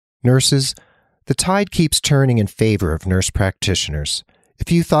Nurses, the tide keeps turning in favor of nurse practitioners.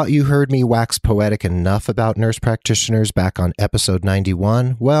 If you thought you heard me wax poetic enough about nurse practitioners back on episode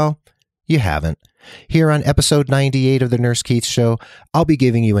 91, well, you haven't. Here on episode 98 of the Nurse Keith Show, I'll be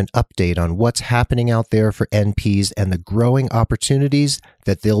giving you an update on what's happening out there for NPs and the growing opportunities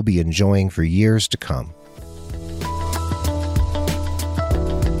that they'll be enjoying for years to come.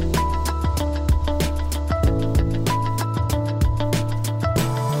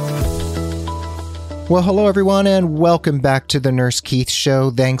 Well, hello everyone, and welcome back to the Nurse Keith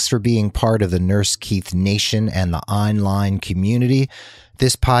Show. Thanks for being part of the Nurse Keith Nation and the online community.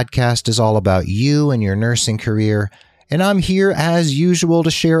 This podcast is all about you and your nursing career, and I'm here as usual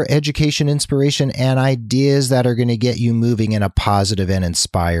to share education, inspiration, and ideas that are going to get you moving in a positive and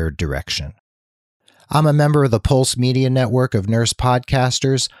inspired direction. I'm a member of the Pulse Media Network of nurse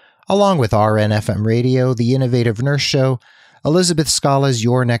podcasters, along with RN-FM Radio, The Innovative Nurse Show, Elizabeth Scala's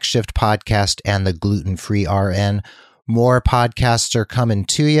Your Next Shift podcast, and the Gluten-Free RN. More podcasts are coming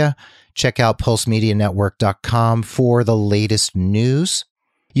to you. Check out pulsemedianetwork.com for the latest news.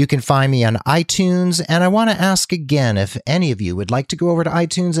 You can find me on iTunes, and I want to ask again if any of you would like to go over to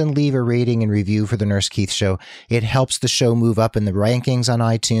iTunes and leave a rating and review for the Nurse Keith Show. It helps the show move up in the rankings on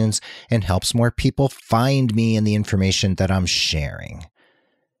iTunes and helps more people find me and the information that I'm sharing.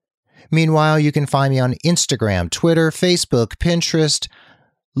 Meanwhile, you can find me on Instagram, Twitter, Facebook, Pinterest.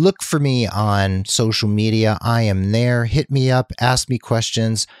 Look for me on social media. I am there. Hit me up, ask me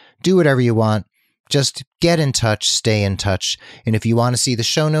questions, do whatever you want. Just get in touch, stay in touch. And if you want to see the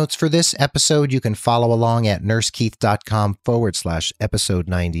show notes for this episode, you can follow along at nursekeith.com/episode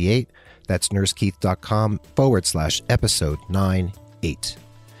 98. That's nursekeith.com/episode 98.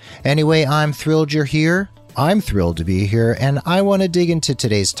 Anyway, I'm thrilled you're here. I'm thrilled to be here, and I want to dig into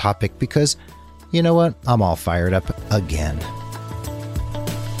today's topic because, you know what? I'm all fired up again.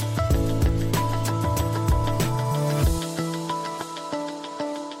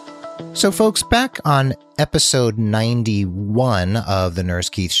 So folks, back on episode 91 of the Nurse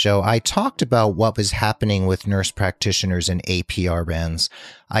Keith Show, I talked about what was happening with nurse practitioners and APRNs.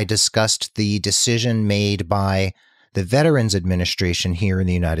 I discussed the decision made by the Veterans Administration here in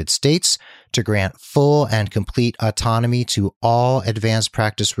the United States to grant full and complete autonomy to all advanced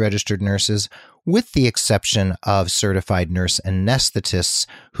practice registered nurses, with the exception of certified nurse anesthetists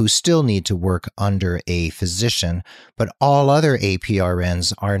who still need to work under a physician. But all other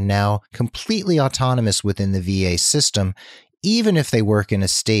APRNs are now completely autonomous within the VA system, even if they work in a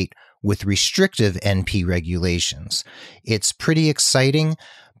state with restrictive NP regulations. It's pretty exciting.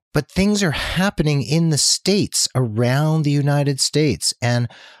 But things are happening in the states around the United States, and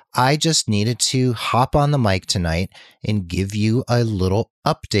I just needed to hop on the mic tonight and give you a little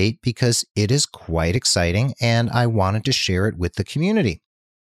update because it is quite exciting, and I wanted to share it with the community.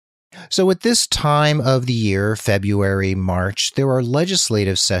 So at this time of the year, February, March, there are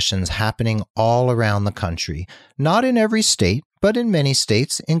legislative sessions happening all around the country, not in every state, but in many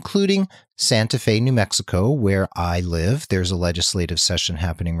states, including Santa Fe, New Mexico, where I live. There's a legislative session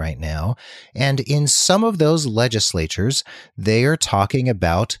happening right now. And in some of those legislatures, they are talking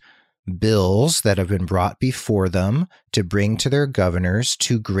about bills that have been brought before them to bring to their governors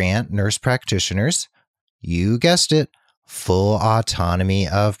to grant nurse practitioners, you guessed it, full autonomy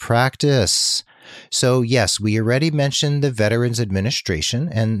of practice. So yes, we already mentioned the Veterans Administration,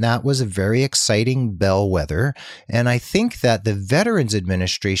 and that was a very exciting bellwether. And I think that the Veterans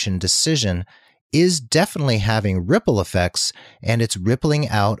Administration decision is definitely having ripple effects, and it's rippling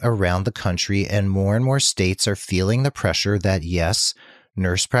out around the country, and more states are feeling the pressure that yes,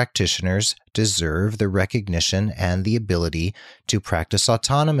 nurse practitioners deserve the recognition and the ability to practice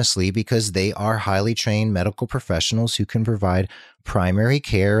autonomously because they are highly trained medical professionals who can provide primary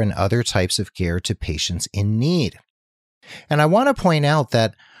care and other types of care to patients in need. And I want to point out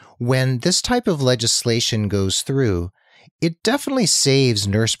that when this type of legislation goes through, it definitely saves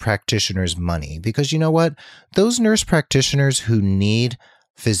nurse practitioners money because you know what? Those nurse practitioners who need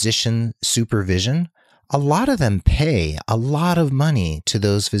physician supervision, a lot of them pay a lot of money to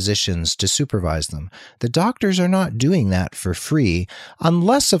those physicians to supervise them. The doctors are not doing that for free,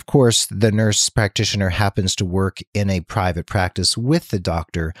 unless, of course, the nurse practitioner happens to work in a private practice with the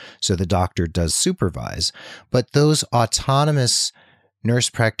doctor, so the doctor does supervise. But those autonomous nurse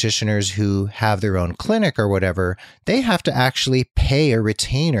practitioners who have their own clinic or whatever, they have to actually pay a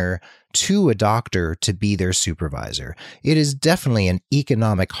retainer to a doctor to be their supervisor. It is definitely an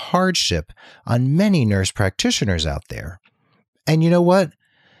economic hardship on many nurse practitioners out there. And you know what?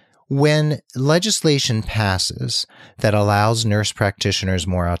 When legislation passes that allows nurse practitioners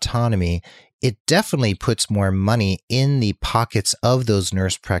more autonomy, it definitely puts more money in the pockets of those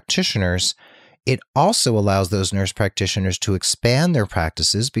nurse practitioners. It also allows those nurse practitioners to expand their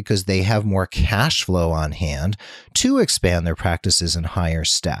practices because they have more cash flow on hand to expand their practices and hire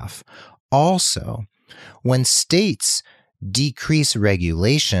staff. Also, when states decrease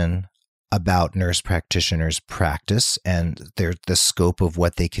regulation about nurse practitioners' practice and the scope of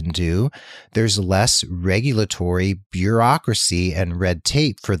what they can do, there's less regulatory bureaucracy and red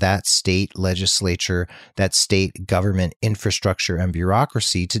tape for that state legislature, that state government infrastructure and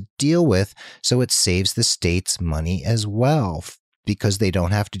bureaucracy to deal with, so it saves the states money as well, because they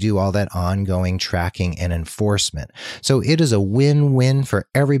don't have to do all that ongoing tracking and enforcement. So it is a win-win for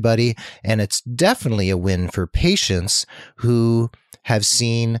everybody, and it's definitely a win for patients who have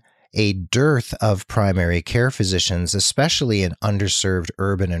seen a dearth of primary care physicians, especially in underserved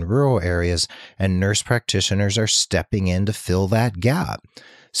urban and rural areas, and nurse practitioners are stepping in to fill that gap.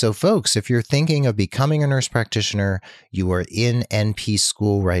 So folks, if you're thinking of becoming a nurse practitioner, you are in NP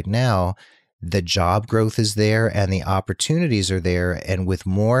school right now, the job growth is there and the opportunities are there, and with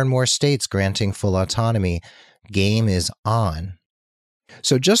more and more states granting full autonomy, game is on.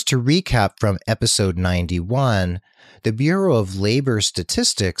 So just to recap from episode 91, the Bureau of Labor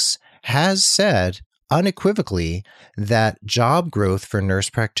Statistics has said unequivocally that job growth for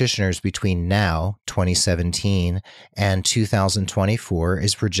nurse practitioners between now, 2017, and 2024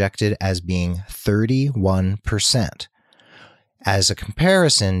 is projected as being 31%. As a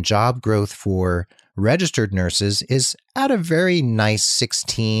comparison, job growth for registered nurses is at a very nice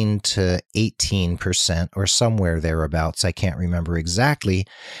 16 to 18% or somewhere thereabouts. I can't remember exactly.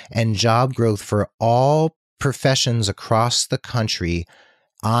 And job growth for all professions across the country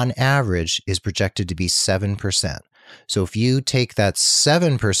on average is projected to be 7%. So if you take that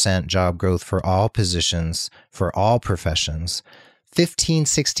 7% job growth for all positions, for all professions, 15,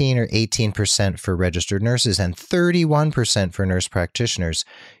 16, or 18% for registered nurses, and 31% for nurse practitioners,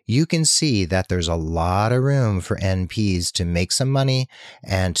 you can see that there's a lot of room for NPs to make some money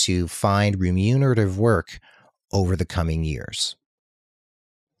and to find remunerative work over the coming years.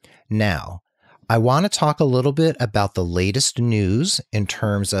 Now, I want to talk a little bit about the latest news in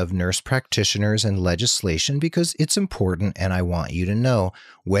terms of nurse practitioners and legislation because it's important and I want you to know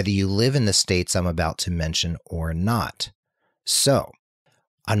whether you live in the states I'm about to mention or not. So,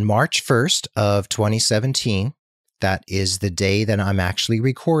 on March 1st of 2017, that is the day that I'm actually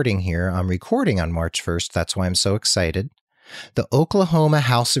recording here. I'm recording on March 1st. That's why I'm so excited. The Oklahoma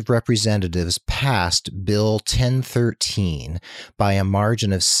House of Representatives passed Bill 1013 by a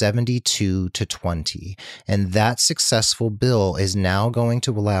margin of 72 to 20, and that successful bill is now going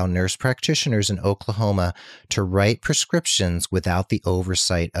to allow nurse practitioners in Oklahoma to write prescriptions without the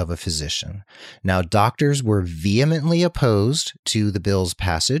oversight of a physician. Now, doctors were vehemently opposed to the bill's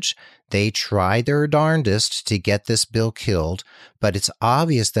passage. They tried their darndest to get this bill killed, but it's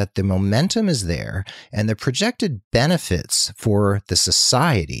obvious that the momentum is there and the projected benefits for the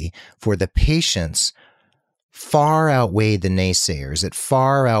society, for the patients, far outweighed the naysayers. It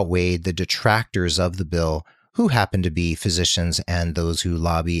far outweighed the detractors of the bill, who happen to be physicians and those who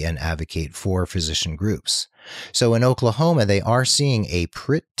lobby and advocate for physician groups. So in Oklahoma, they are seeing a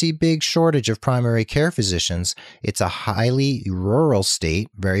pretty big shortage of primary care physicians. It's a highly rural state,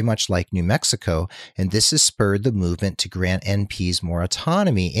 very much like New Mexico, and this has spurred the movement to grant NPs more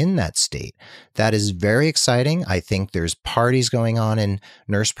autonomy in that state. That is very exciting. I think there's parties going on in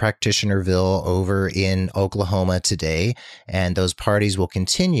Nurse Practitionerville over in Oklahoma today, and those parties will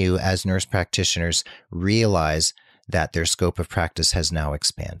continue as nurse practitioners realize that their scope of practice has now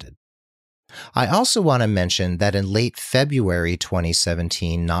expanded. I also want to mention that in late February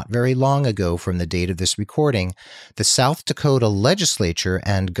 2017, not very long ago from the date of this recording, the South Dakota legislature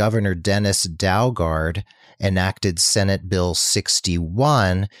and Governor Dennis Daugaard enacted Senate Bill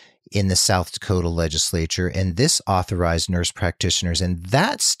 61 in the South Dakota legislature, and this authorized nurse practitioners in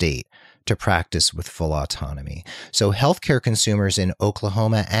that state to practice with full autonomy. So healthcare consumers in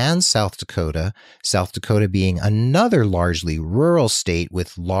Oklahoma and South Dakota being another largely rural state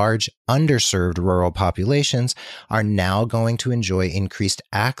with large underserved rural populations, are now going to enjoy increased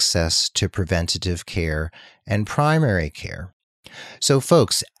access to preventative care and primary care. So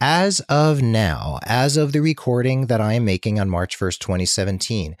folks, as of now, as of the recording that I am making on March 1st,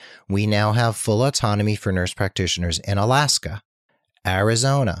 2017, we now have full autonomy for nurse practitioners in Alaska,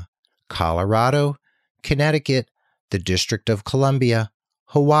 Arizona, Colorado, Connecticut, the District of Columbia,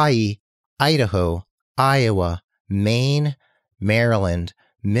 Hawaii, Idaho, Iowa, Maine, Maryland,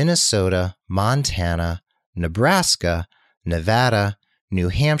 Minnesota, Montana, Nebraska, Nevada, New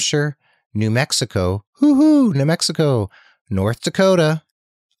Hampshire, New Mexico, New Mexico, North Dakota,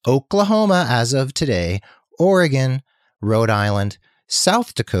 Oklahoma as of today, Oregon, Rhode Island,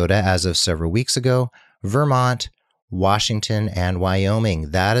 South Dakota as of several weeks ago, Vermont, Washington, and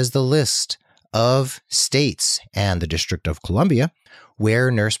Wyoming. That is the list of states and the District of Columbia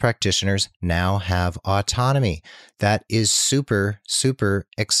where nurse practitioners now have autonomy. That is super, super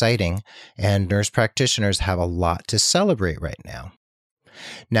exciting, and nurse practitioners have a lot to celebrate right now.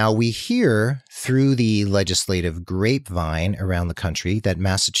 Now, we hear through the legislative grapevine around the country that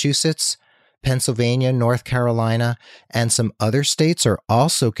Massachusetts, Pennsylvania, North Carolina, and some other states are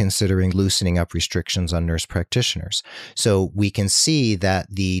also considering loosening up restrictions on nurse practitioners. So we can see that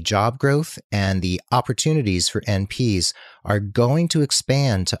the job growth and the opportunities for NPs are going to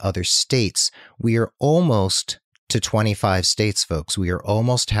expand to other states. We are almost to 25 states, folks. We are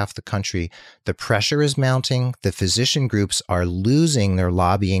almost half the country. The pressure is mounting. The physician groups are losing their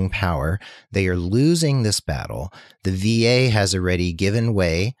lobbying power. They are losing this battle. The VA has already given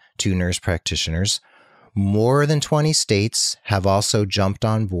way to nurse practitioners. More than 20 states have also jumped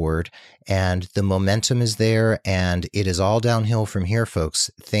on board, and the momentum is there, and it is all downhill from here, folks.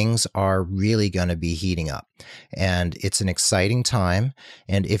 Things are really going to be heating up, and it's an exciting time.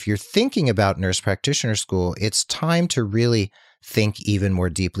 And if you're thinking about nurse practitioner school, it's time to really think even more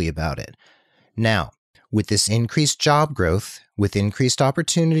deeply about it. Now, with this increased job growth, with increased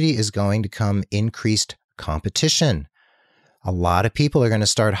opportunity is going to come increased competition. A lot of people are going to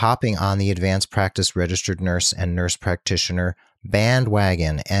start hopping on the advanced practice registered nurse and nurse practitioner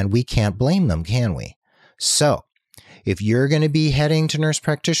bandwagon, and we can't blame them, can we? So, if you're going to be heading to nurse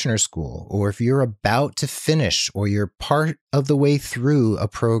practitioner school, or if you're about to finish, or you're part of the way through a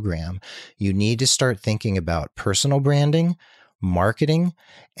program, you need to start thinking about personal branding, marketing,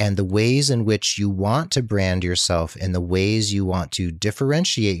 and the ways in which you want to brand yourself and the ways you want to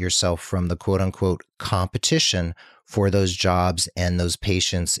differentiate yourself from the quote-unquote competition for those jobs and those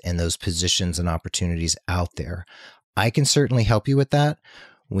patients and those positions and opportunities out there. I can certainly help you with that.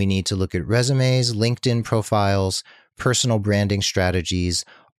 We need to look at resumes, LinkedIn profiles, personal branding strategies,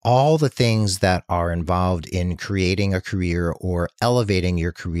 all the things that are involved in creating a career or elevating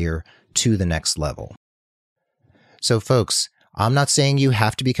your career to the next level. So folks, I'm not saying you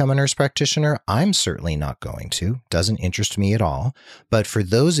have to become a nurse practitioner. I'm certainly not going to. Doesn't interest me at all. But for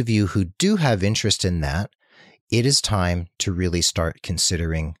those of you who do have interest in that, it is time to really start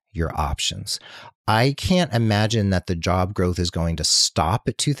considering your options. I can't imagine that the job growth is going to stop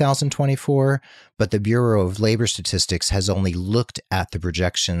at 2024, but the Bureau of Labor Statistics has only looked at the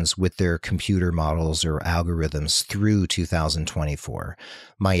projections with their computer models or algorithms through 2024.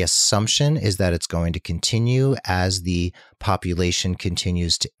 My assumption is that it's going to continue as the population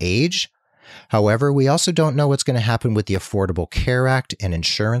continues to age. However, we also don't know what's going to happen with the Affordable Care Act and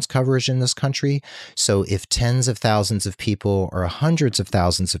insurance coverage in this country. So if tens of thousands of people or hundreds of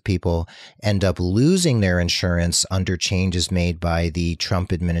thousands of people end up losing their insurance under changes made by the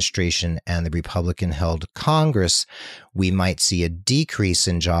Trump administration and the Republican-held Congress, we might see a decrease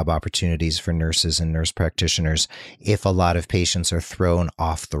in job opportunities for nurses and nurse practitioners if a lot of patients are thrown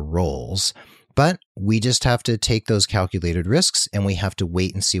off the rolls. But we just have to take those calculated risks, and we have to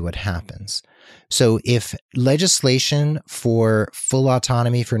wait and see what happens. So if legislation for full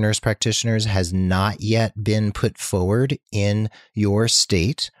autonomy for nurse practitioners has not yet been put forward in your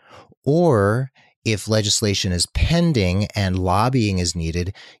state, or if legislation is pending and lobbying is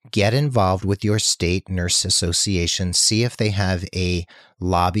needed, get involved with your state nurse association. See if they have a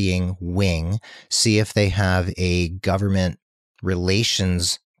lobbying wing. See if they have a government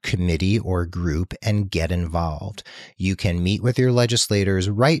relations committee or group, and get involved. You can meet with your legislators,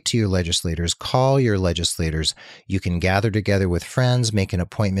 write to your legislators, call your legislators. You can gather together with friends, make an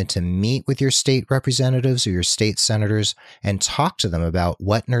appointment to meet with your state representatives or your state senators, and talk to them about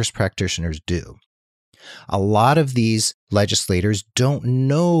what nurse practitioners do. A lot of these legislators don't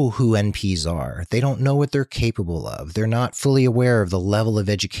know who NPs are. They don't know what they're capable of. They're not fully aware of the level of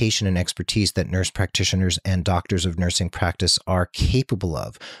education and expertise that nurse practitioners and doctors of nursing practice are capable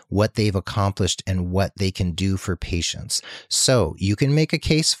of, what they've accomplished, and what they can do for patients. So you can make a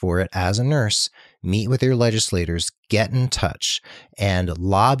case for it as a nurse, meet with your legislators, get in touch, and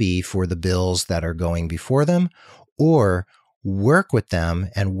lobby for the bills that are going before them, or work with them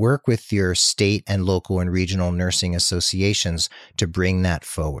and work with your state and local and regional nursing associations to bring that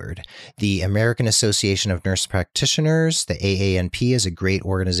forward. The American Association of Nurse Practitioners, the AANP, is a great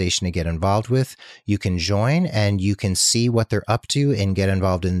organization to get involved with. You can join and you can see what they're up to and get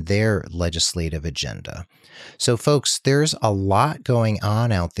involved in their legislative agenda. So folks, there's a lot going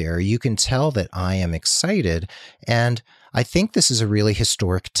on out there. You can tell that I am excited, and I think this is a really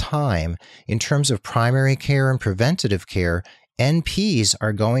historic time in terms of primary care and preventative care. NPs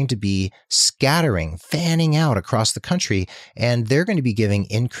are going to be scattering, fanning out across the country, and they're going to be giving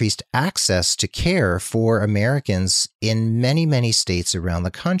increased access to care for Americans in many, many states around the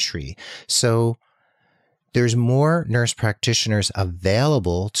country. So there's more nurse practitioners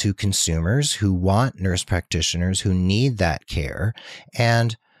available to consumers who want nurse practitioners, who need that care.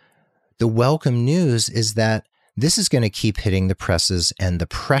 And the welcome news is that this is going to keep hitting the presses, and the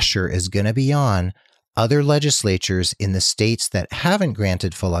pressure is going to be on other legislatures in the states that haven't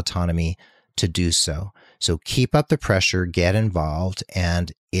granted full autonomy to do so. So keep up the pressure, get involved,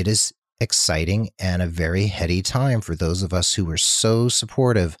 and it is exciting and a very heady time for those of us who are so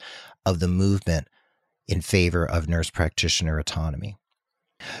supportive of the movement in favor of nurse practitioner autonomy.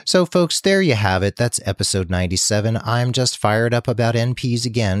 So folks, there you have it. That's episode 97. I'm just fired up about NPs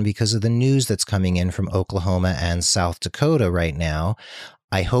again because of the news that's coming in from Oklahoma and South Dakota right now.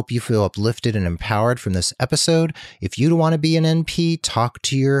 I hope you feel uplifted and empowered from this episode. If you want to be an NP, talk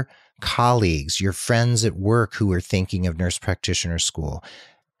to your colleagues, your friends at work who are thinking of nurse practitioner school.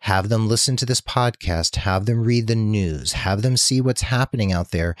 Have them listen to this podcast, have them read the news, have them see what's happening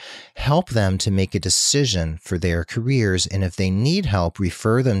out there, help them to make a decision for their careers. And if they need help,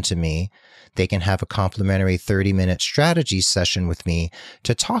 refer them to me. They can have a complimentary 30-minute strategy session with me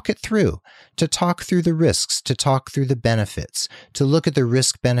to talk it through, to talk through the risks, to talk through the benefits, to look at the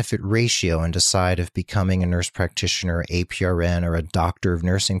risk-benefit ratio and decide if becoming a nurse practitioner, APRN, or a doctor of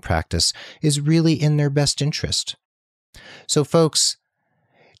nursing practice is really in their best interest. So folks,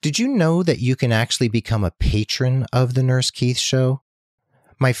 did you know that you can actually become a patron of the Nurse Keith Show?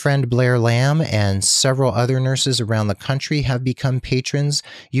 My friend Blair Lamb and several other nurses around the country have become patrons.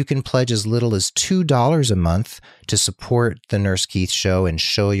 You can pledge as little as $2 a month to support the Nurse Keith Show and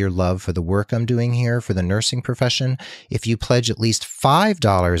show your love for the work I'm doing here for the nursing profession. If you pledge at least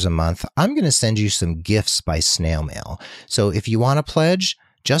 $5 a month, I'm going to send you some gifts by snail mail. So if you want to pledge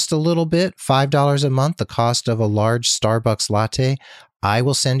just a little bit, $5 a month, the cost of a large Starbucks latte, I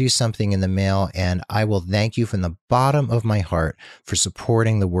will send you something in the mail, and I will thank you from the bottom of my heart for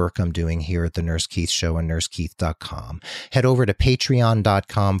supporting the work I'm doing here at the Nurse Keith Show and nursekeith.com. Head over to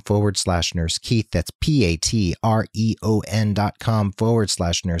patreon.com/Nurse Keith. That's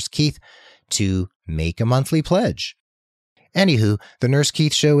patreon.com/Nurse Keith to make a monthly pledge. Anywho, the Nurse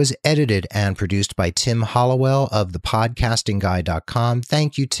Keith Show is edited and produced by Tim Hollowell of thepodcastingguy.com.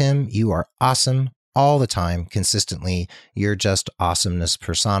 Thank you, Tim. You are awesome. All the time, consistently. You're just awesomeness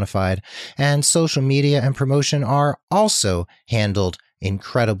personified. And social media and promotion are also handled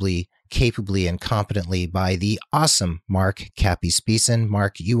incredibly, capably, and competently by the awesome Mark Cappy-Speason.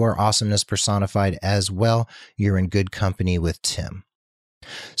 Mark, you are awesomeness personified as well. You're in good company with Tim.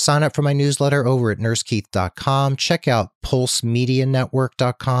 Sign up for my newsletter over at nursekeith.com. Check out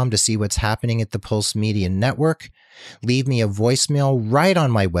pulsemedianetwork.com to see what's happening at the Pulse Media Network. Leave me a voicemail right on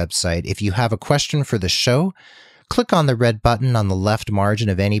my website. If you have a question for the show, click on the red button on the left margin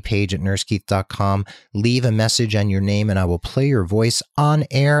of any page at nursekeith.com. Leave a message and your name, and I will play your voice on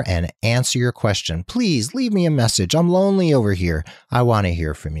air and answer your question. Please leave me a message. I'm lonely over here. I want to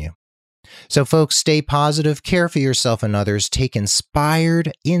hear from you. So folks, stay positive, care for yourself and others, take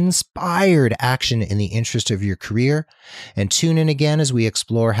inspired action in the interest of your career, and tune in again as we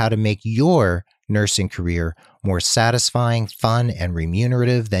explore how to make your nursing career more satisfying, fun, and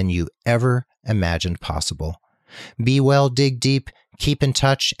remunerative than you ever imagined possible. Be well, dig deep, keep in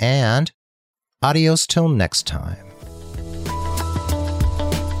touch, and adios till next time.